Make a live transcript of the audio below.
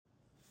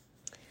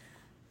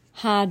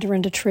Hi,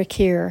 Dorinda Trick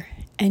here,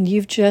 and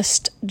you've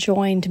just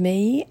joined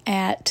me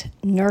at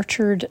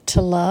Nurtured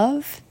to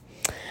Love,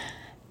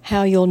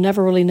 how you'll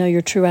never really know your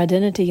true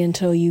identity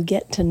until you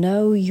get to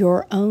know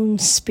your own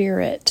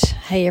spirit.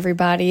 Hey,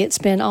 everybody, it's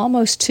been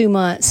almost 2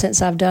 months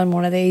since I've done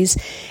one of these,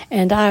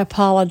 and I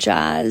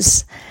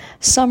apologize.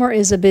 Summer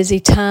is a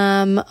busy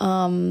time,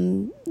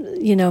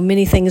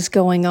 many things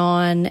going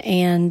on,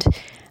 and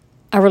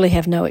I really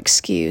have no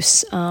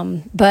excuse,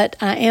 but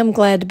I am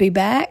glad to be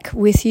back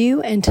with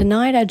you. And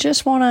tonight I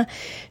just want to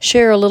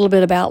share a little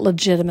bit about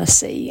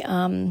legitimacy.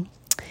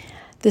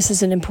 This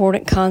is an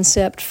important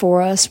concept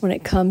for us when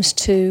it comes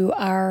to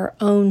our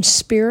own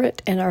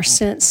spirit and our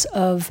sense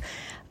of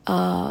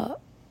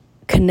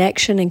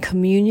connection and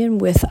communion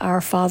with our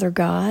Father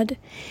God.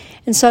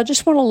 And so I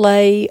just want to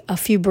lay a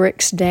few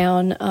bricks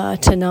down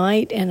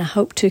tonight, and I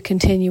hope to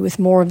continue with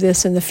more of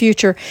this in the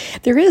future.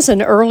 There is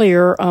an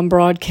earlier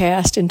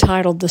broadcast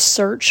entitled The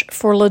Search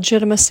for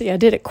Legitimacy. I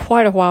did it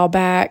quite a while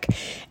back,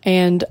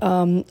 and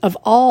of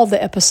all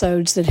the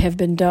episodes that have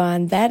been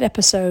done, that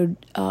episode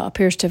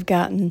appears to have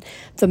gotten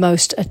the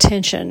most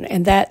attention,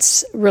 and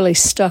that's really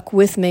stuck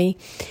with me,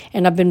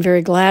 and I've been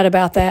very glad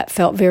about that,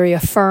 felt very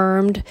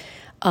affirmed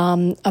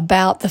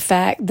about the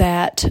fact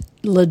that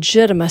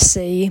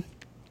legitimacy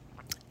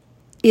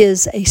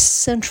is a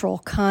central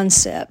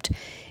concept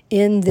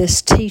in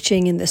this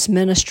teaching, in this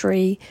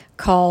ministry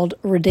called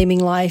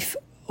Redeeming Life,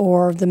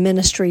 or the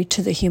ministry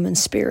to the human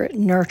spirit,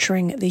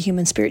 nurturing the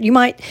human spirit. You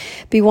might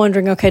be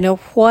wondering, okay, now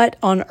what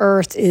on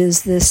earth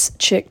is this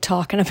chick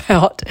talking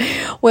about?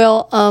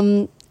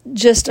 Well,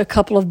 just a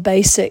couple of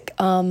basic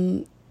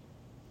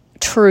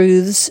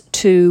truths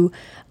to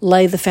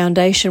lay the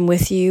foundation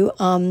with you.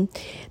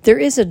 There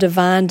is a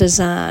divine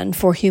design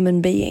for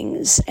human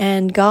beings,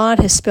 and God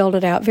has spelled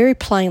it out very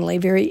plainly,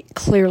 very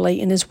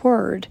clearly in His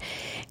Word.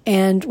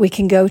 And we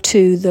can go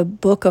to the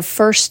book of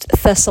 1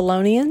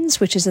 Thessalonians,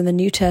 which is in the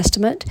New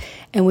Testament,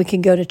 and we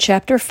can go to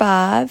chapter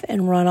 5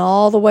 and run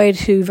all the way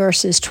to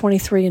verses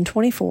 23 and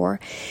 24.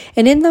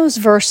 And in those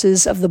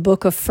verses of the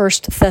book of 1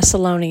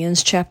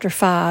 Thessalonians, chapter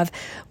 5,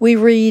 we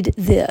read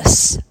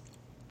this,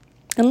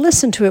 and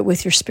listen to it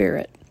with your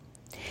spirit.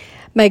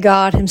 May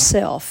God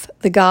Himself,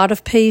 the God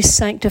of peace,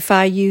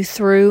 sanctify you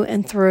through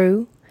and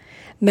through.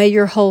 May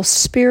your whole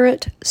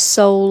spirit,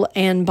 soul,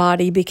 and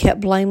body be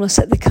kept blameless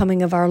at the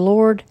coming of our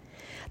Lord.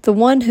 The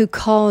one who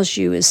calls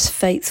you is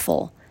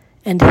faithful,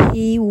 and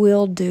He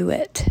will do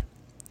it.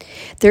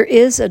 There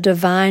is a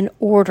divine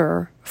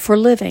order for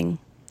living,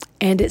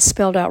 and it's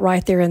spelled out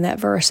right there in that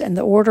verse, and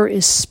the order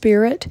is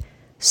spirit,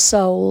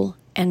 soul,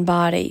 and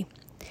body.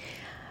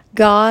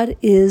 God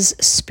is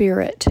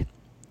spirit.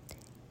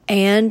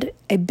 And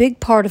a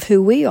big part of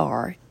who we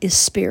are is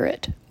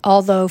spirit.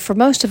 Although for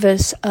most of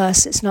us,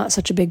 it's not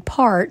such a big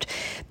part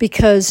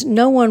because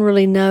no one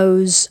really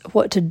knows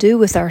what to do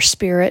with our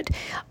spirit.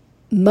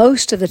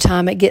 Most of the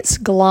time it gets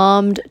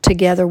glommed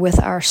together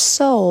with our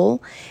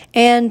soul.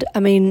 And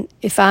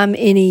if I'm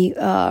any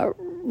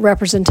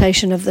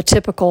representation of the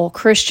typical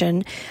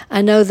Christian,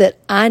 I know that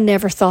I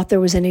never thought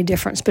there was any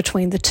difference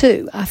between the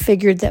two. I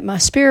figured that my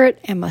spirit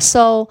and my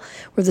soul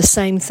were the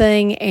same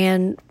thing,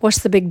 and what's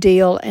the big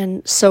deal,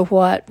 and so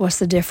what? What's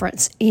the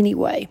difference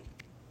anyway?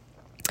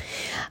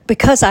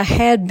 Because I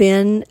had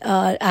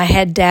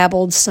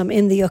dabbled some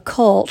in the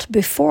occult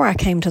before I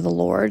came to the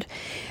Lord,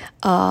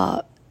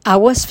 I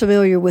was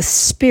familiar with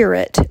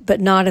spirit,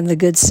 but not in the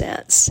good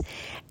sense.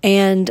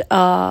 And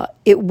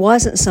it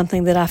wasn't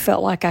something that I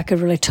felt like I could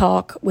really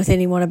talk with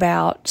anyone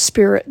about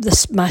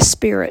my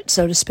spirit,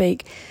 so to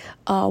speak,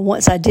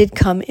 once I did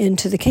come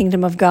into the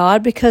kingdom of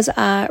God, because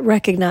I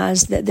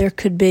recognized that there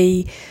could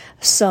be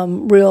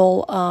some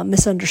real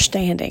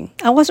misunderstanding.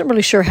 I wasn't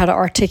really sure how to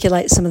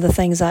articulate some of the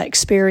things I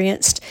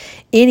experienced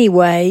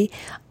anyway,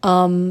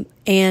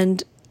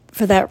 and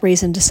for that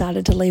reason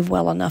decided to leave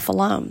well enough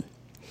alone.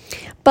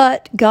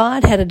 But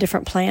God had a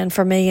different plan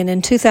for me, and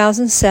in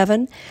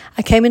 2007,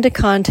 I came into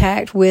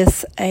contact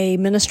with a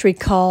ministry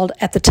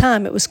at the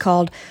time it was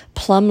called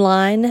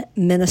Plumline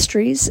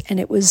Ministries, and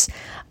it was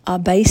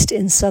based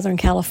in Southern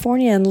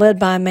California and led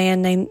by a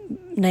man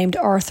named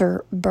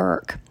Arthur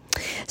Burke.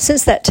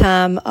 Since that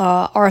time,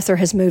 Arthur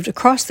has moved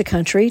across the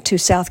country to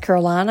South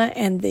Carolina,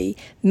 and the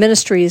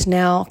ministry is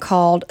now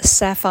called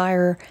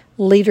Sapphire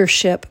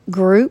Leadership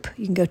Group.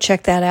 You can go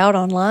check that out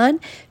online.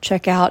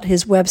 Check out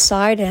his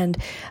website, and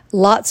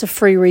lots of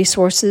free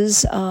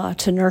resources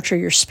to nurture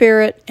your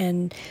spirit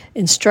and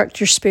instruct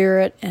your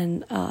spirit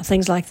and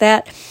things like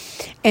that.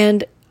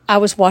 And I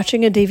was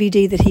watching a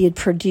DVD that he had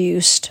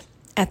produced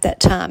at that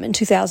time in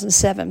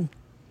 2007.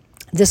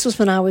 This was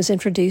when I was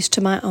introduced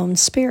to my own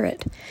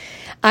spirit.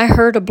 I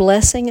heard a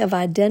blessing of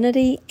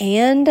identity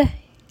and,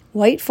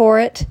 wait for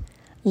it,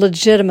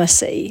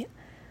 legitimacy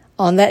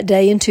on that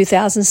day in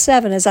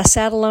 2007 as I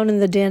sat alone in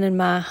the den in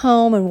my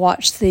home and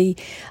watched the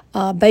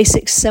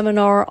basic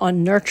seminar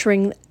on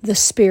nurturing the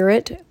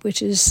spirit,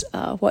 which is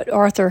what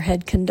Arthur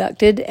had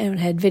conducted and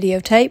had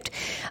videotaped.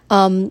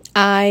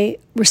 I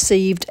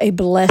received a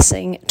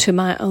blessing to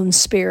my own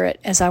spirit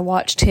as I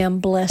watched him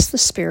bless the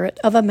spirit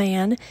of a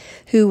man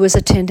who was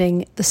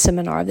attending the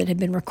seminar that had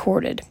been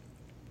recorded.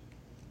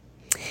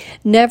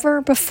 Never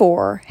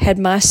before had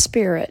my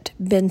spirit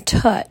been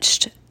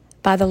touched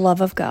by the love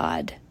of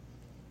God.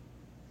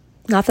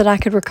 Not that I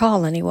could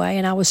recall anyway,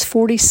 and I was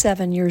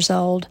 47 years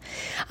old.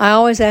 I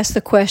always ask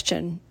the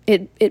question,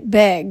 it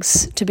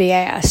begs to be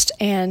asked,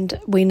 and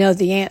we know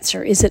the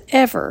answer. Is it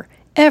ever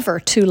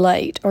too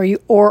late?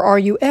 Or are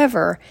you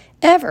ever,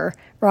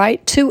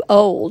 right, too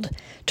old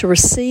to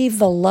receive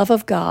the love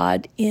of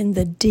God in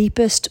the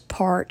deepest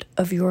part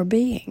of your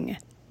being?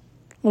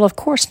 Well, of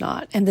course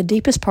not. And the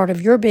deepest part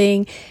of your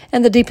being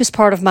and the deepest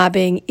part of my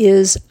being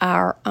is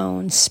our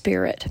own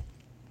spirit.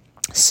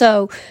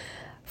 So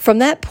from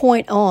that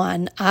point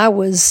on, I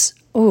was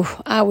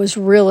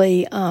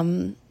really,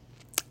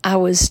 I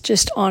was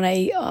just on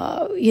a,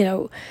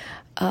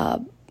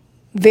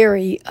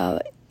 very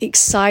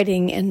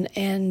exciting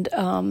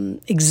and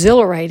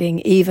exhilarating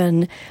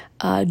even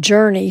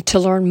journey to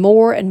learn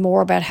more and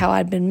more about how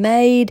I'd been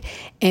made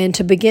and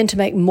to begin to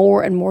make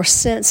more and more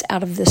sense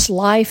out of this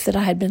life that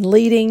I had been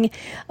leading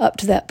up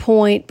to that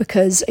point,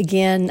 because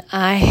again,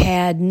 I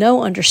had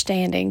no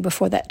understanding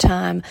before that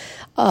time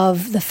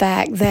of the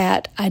fact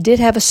that I did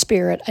have a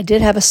spirit, I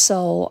did have a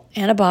soul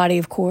and a body,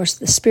 of course.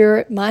 The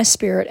spirit,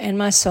 and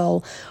my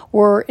soul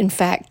were in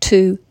fact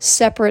two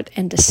separate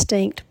and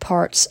distinct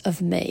parts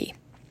of me.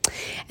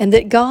 And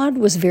that God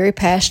was very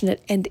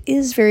passionate and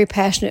is very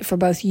passionate for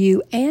both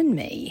you and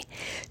me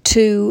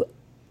to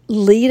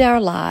lead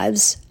our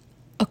lives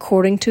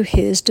according to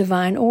His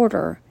divine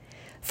order,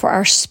 for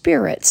our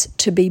spirits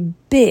to be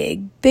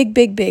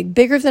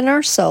bigger than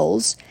our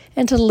souls,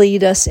 and to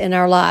lead us in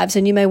our lives.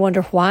 And you may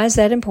wonder, why is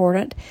that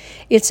important?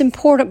 It's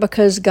important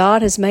because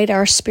God has made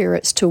our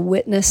spirits to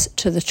witness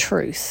to the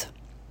truth,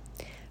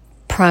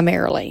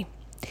 primarily.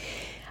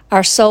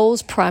 Our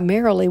souls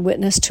primarily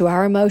witness to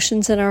our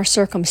emotions and our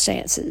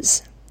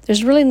circumstances.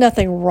 There's really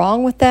nothing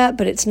wrong with that,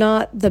 but it's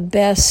not the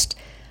best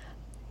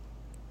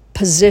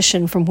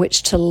position from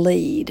which to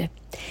lead.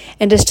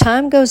 And as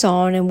time goes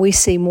on and we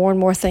see more and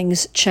more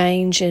things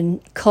change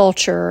in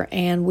culture,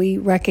 and we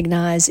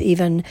recognize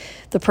even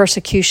the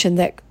persecution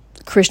that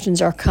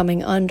Christians are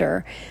coming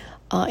under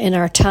in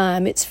our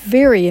time, it's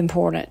very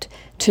important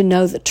to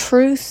know the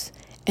truth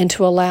and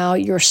to allow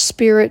your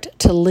spirit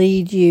to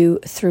lead you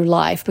through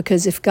life.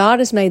 Because if God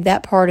has made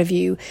that part of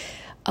you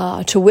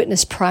to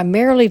witness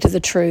primarily to the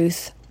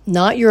truth,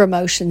 not your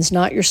emotions,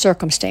 not your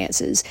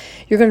circumstances,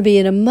 you're going to be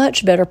in a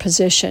much better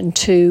position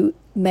to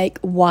make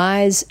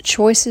wise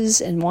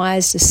choices and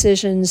wise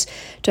decisions,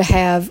 to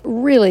have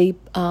really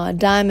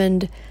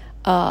diamond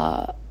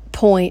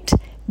point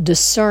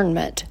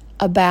discernment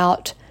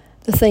about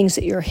the things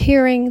that you're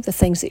hearing, the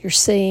things that you're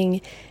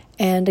seeing,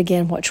 and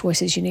again, what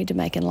choices you need to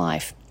make in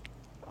life.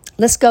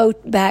 Let's go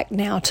back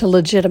now to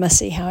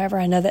legitimacy. However,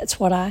 I know that's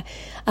what I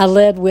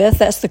led with.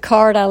 That's the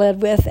card I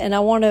led with, and I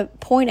want to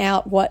point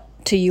out what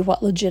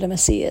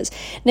legitimacy is.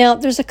 Now,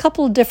 there's a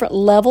couple of different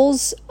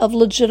levels of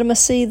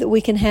legitimacy that we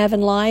can have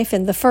in life,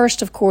 and the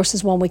first, of course,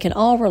 is one we can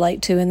all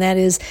relate to, and that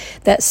is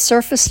that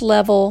surface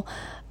level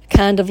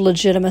kind of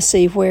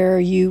legitimacy where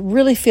you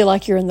really feel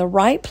like you're in the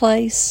right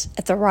place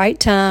at the right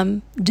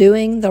time,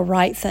 doing the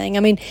right thing. I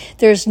mean,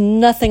 there's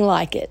nothing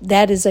like it.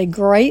 That is a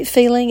great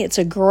feeling. It's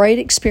a great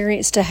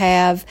experience to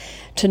have,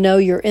 to know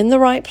you're in the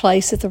right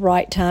place at the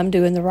right time,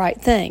 doing the right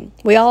thing.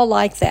 We all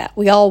like that.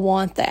 We all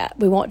want that.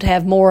 We want to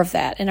have more of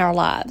that in our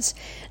lives.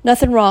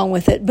 Nothing wrong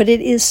with it, but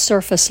it is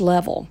surface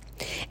level.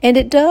 And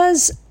it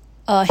does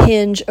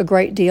hinge a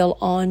great deal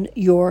on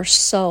your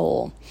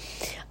soul.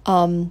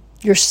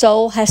 Your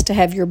soul has to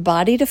have your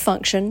body to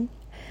function,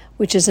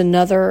 which is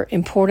another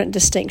important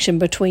distinction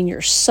between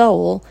your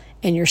soul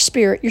and your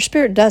spirit. Your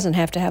spirit doesn't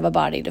have to have a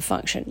body to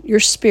function.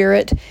 Your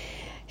spirit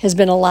has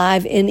been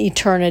alive in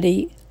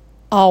eternity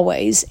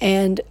always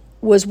and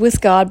was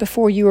with God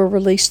before you were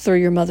released through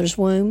your mother's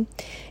womb.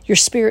 Your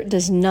spirit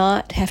does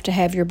not have to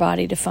have your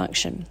body to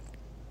function.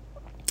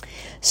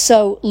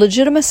 So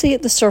legitimacy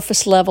at the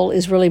surface level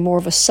is really more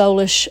of a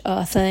soulish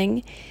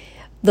thing.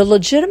 The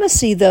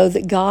legitimacy, though,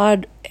 that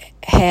God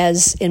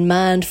has in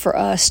mind for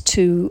us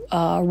to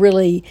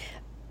really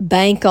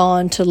bank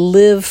on, to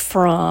live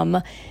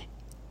from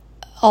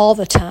all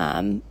the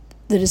time,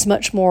 that is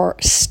much more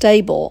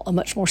stable, a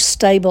much more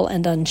stable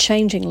and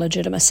unchanging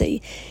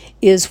legitimacy,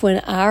 is when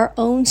our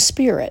own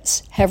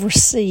spirits have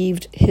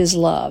received His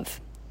love.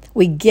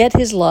 We get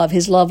His love.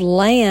 His love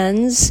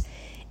lands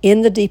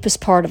in the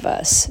deepest part of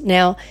us.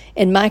 Now,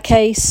 in my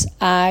case,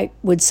 I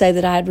would say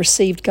that I had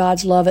received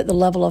God's love at the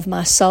level of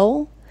my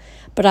soul,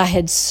 but I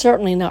had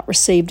certainly not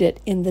received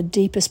it in the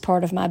deepest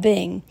part of my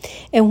being.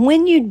 And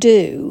when you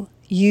do,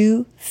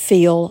 you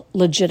feel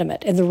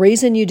legitimate. And the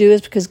reason you do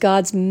is because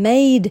God's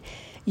made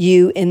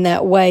you in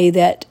that way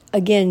that,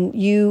 again,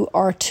 you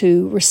are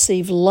to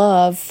receive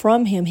love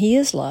from Him. He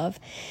is love.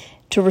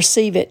 To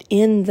receive it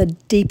in the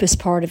deepest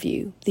part of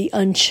you, the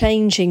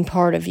unchanging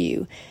part of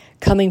you,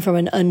 coming from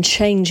an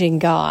unchanging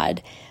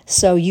God.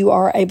 So you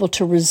are able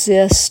to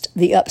resist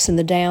the ups and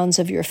the downs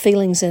of your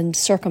feelings and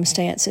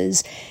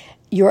circumstances.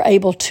 You're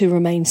able to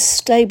remain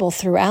stable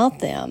throughout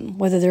them,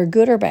 whether they're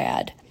good or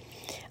bad,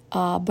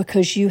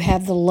 because you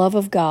have the love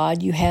of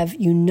God. You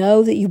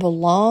know that you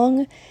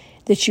belong,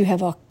 that you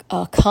have a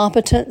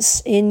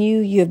competence in you.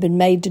 You have been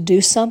made to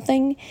do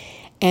something,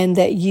 and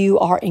that you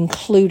are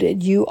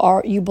included. You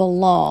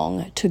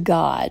belong to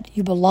God.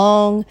 You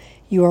belong.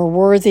 You are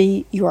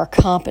worthy. You are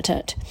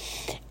competent,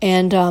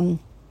 and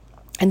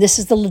this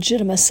is the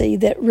legitimacy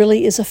that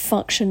really is a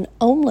function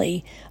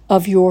only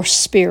of your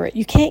spirit.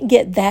 You can't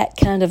get that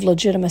kind of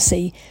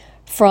legitimacy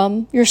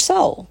from your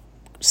soul,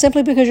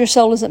 simply because your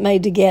soul isn't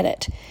made to get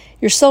it.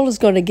 Your soul is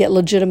going to get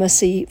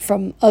legitimacy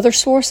from other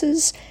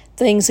sources,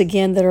 things,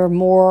 again, that are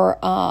more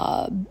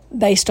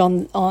based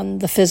on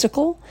the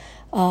physical,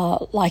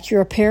 like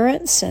your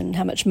appearance and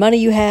how much money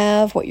you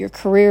have, what your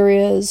career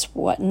is,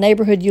 what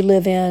neighborhood you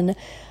live in,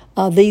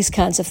 these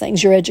kinds of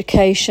things, your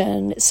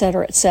education, et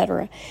cetera, et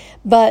cetera.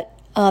 But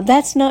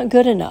that's not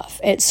good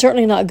enough. It's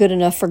certainly not good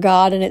enough for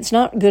God, and it's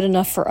not good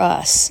enough for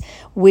us.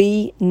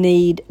 We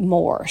need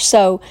more.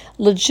 So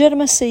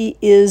legitimacy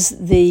is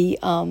the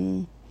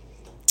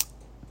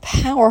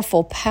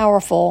powerful,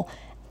 powerful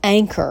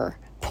anchor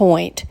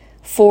point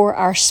for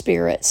our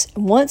spirits.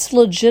 Once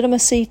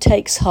legitimacy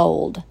takes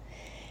hold,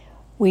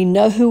 we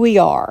know who we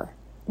are.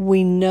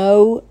 We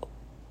know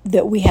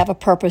that we have a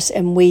purpose,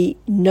 and we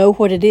know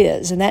what it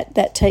is. And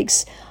that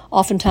takes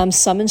oftentimes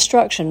some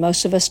instruction.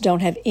 Most of us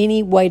don't have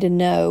any way to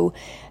know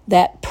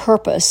that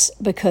purpose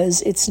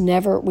because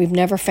we've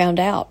never found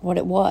out what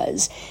it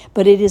was.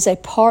 But it is a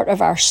part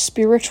of our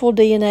spiritual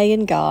DNA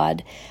in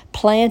God,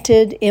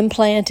 planted,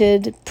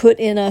 implanted, put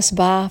in us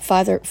by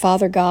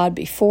Father God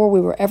before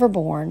we were ever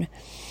born.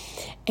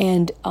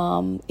 And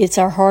it's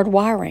our hard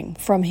wiring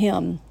from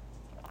Him.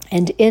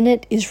 And in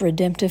it is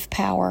redemptive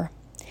power.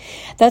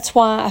 That's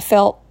why I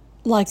felt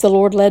like the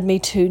Lord led me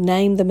to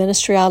name the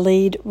ministry I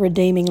lead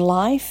Redeeming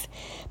Life,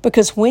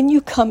 because when you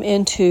come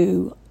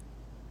into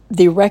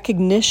the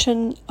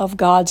recognition of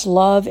God's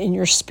love in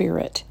your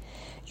spirit,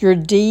 your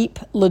deep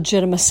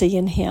legitimacy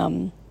in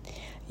Him,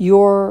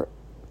 your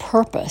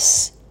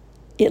purpose,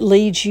 it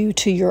leads you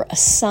to your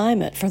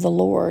assignment for the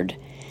Lord.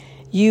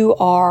 You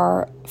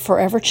are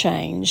forever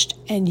changed,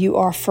 and you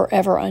are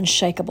forever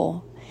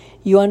unshakable.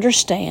 You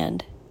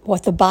understand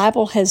what the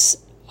Bible has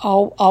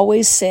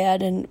always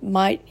said, and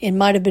it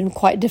might have been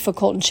quite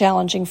difficult and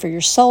challenging for your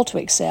soul to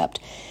accept,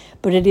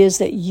 but it is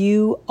that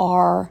you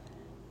are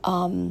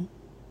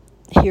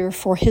here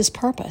for His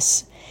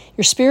purpose.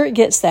 Your spirit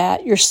gets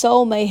that. Your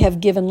soul may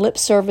have given lip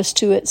service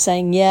to it,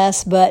 saying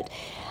yes, but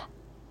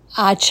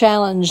I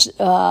challenge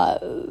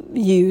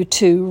you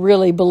to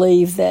really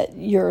believe that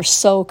your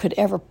soul could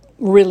ever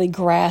really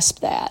grasp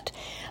that.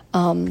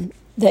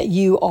 That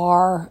you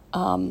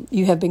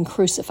have been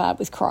crucified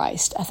with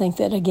Christ. I think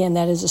that, again,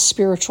 that is a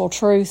spiritual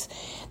truth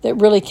that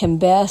really can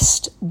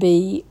best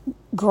be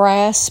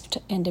grasped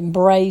and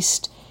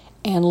embraced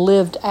and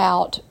lived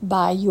out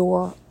by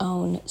your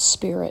own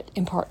spirit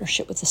in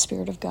partnership with the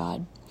Spirit of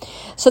God.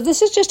 So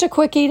this is just a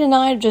quickie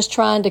tonight, just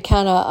trying to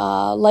kind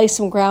of lay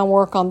some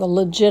groundwork on the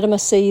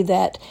legitimacy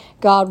that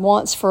God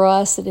wants for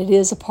us, that it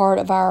is a part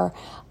of our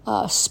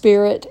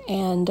spirit,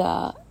 and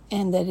that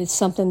it's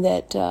something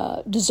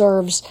that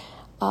deserves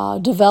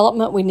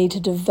development. We need to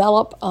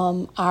develop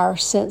our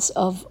sense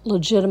of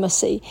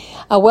legitimacy.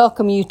 I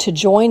welcome you to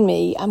join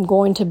me. I'm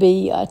going to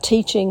be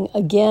teaching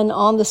again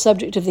on the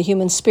subject of the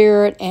human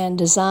spirit and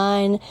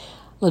design,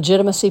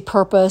 legitimacy,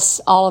 purpose,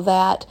 all of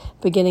that,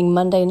 beginning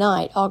Monday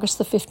night, August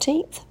the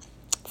 15th,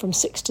 from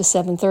 6 to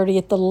 7:30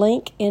 at the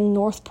Link in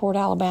Northport,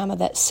 Alabama.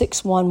 That's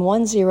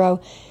 6110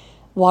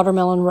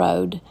 Watermelon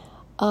Road.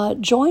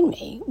 Join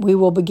me. We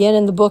will begin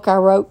in the book I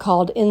wrote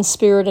called In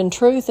Spirit and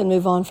Truth, and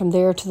move on from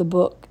there to the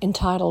book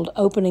entitled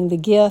Opening the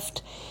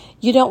Gift.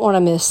 You don't want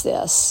to miss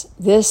this.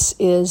 This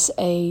is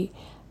a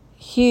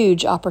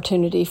huge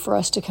opportunity for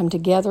us to come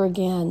together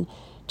again,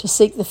 to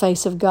seek the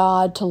face of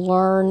God, to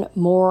learn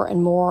more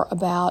and more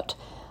about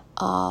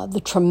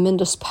the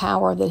tremendous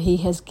power that He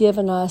has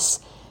given us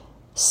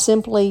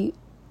simply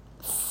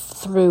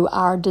through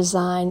our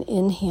design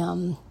in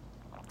Him.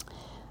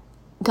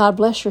 God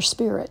bless your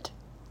spirit.